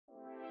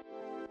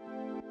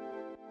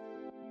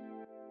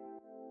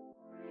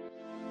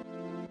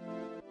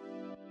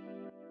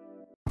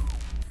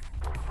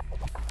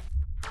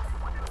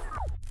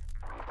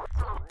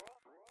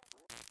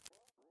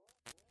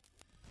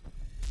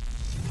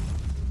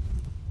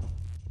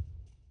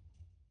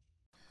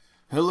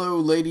Hello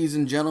ladies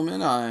and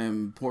gentlemen,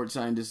 I'm Port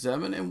Scientist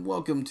 7 and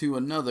welcome to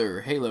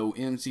another Halo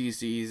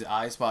MCC's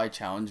I Spy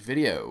Challenge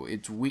video.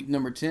 It's week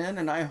number 10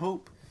 and I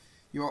hope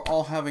you're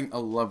all having a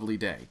lovely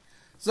day.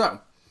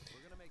 So,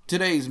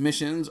 today's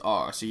missions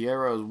are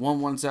Sierra's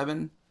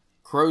 117,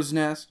 Crow's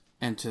Nest,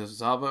 and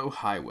Tsavo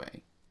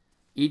Highway.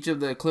 Each of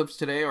the clips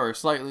today are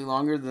slightly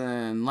longer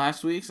than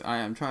last week's. I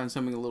am trying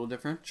something a little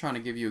different, trying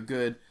to give you a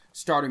good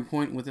starting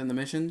point within the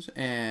missions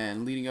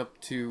and leading up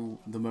to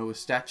the Moa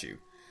statue.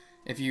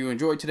 If you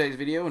enjoyed today's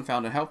video and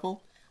found it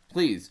helpful,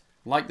 please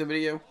like the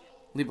video,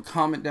 leave a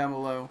comment down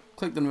below,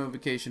 click the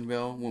notification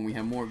bell when we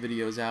have more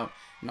videos out,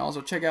 and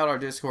also check out our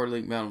Discord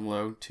link down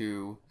below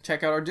to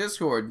check out our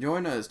Discord.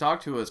 Join us,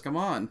 talk to us, come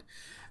on.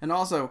 And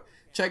also,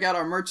 check out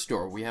our merch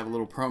store. We have a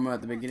little promo at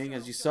the beginning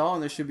as you saw,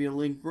 and there should be a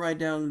link right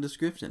down in the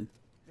description.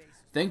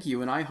 Thank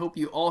you, and I hope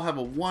you all have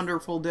a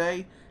wonderful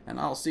day, and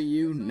I'll see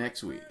you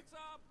next week.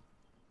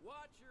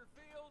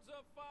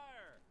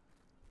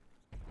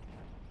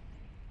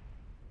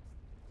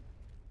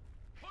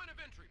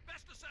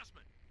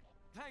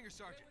 Hangar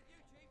Sergeant.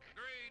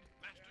 Agreed.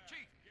 Master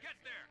Chief, get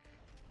there.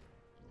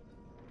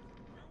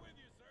 We're with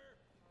you, sir.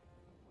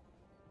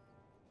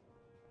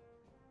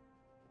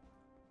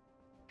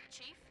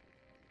 Chief?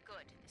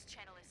 Good. This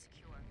channel is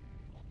secure.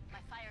 My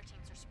fire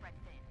teams are spread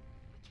thin.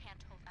 We can't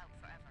hold out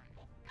forever.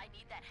 I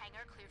need that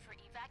hangar cleared for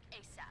evac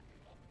ASAP.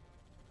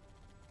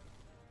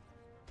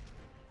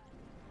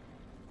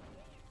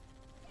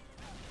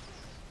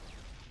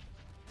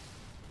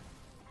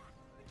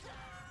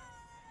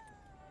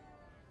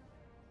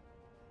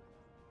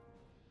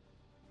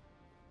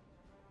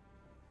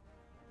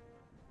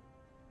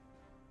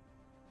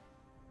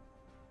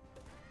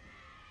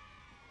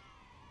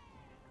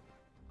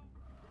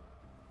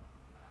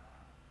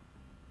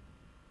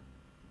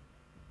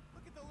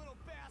 Look at the little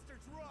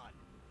bastards run!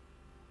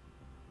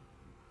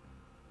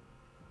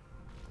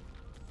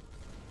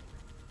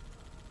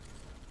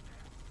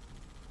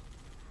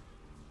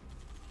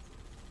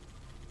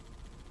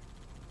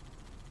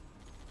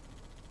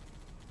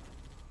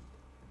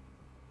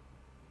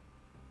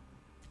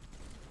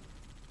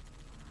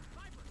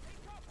 Sniper, take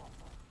cover!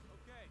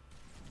 Okay.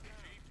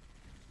 Chief,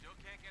 still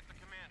can't get the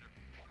commander.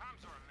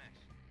 Comms are a mess.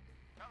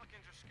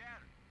 Pelicans are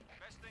scattered.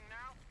 Best thing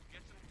now,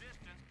 get some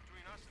distance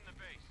between us and the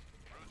base.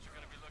 Brutes are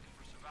gonna be looking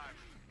for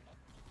survivors.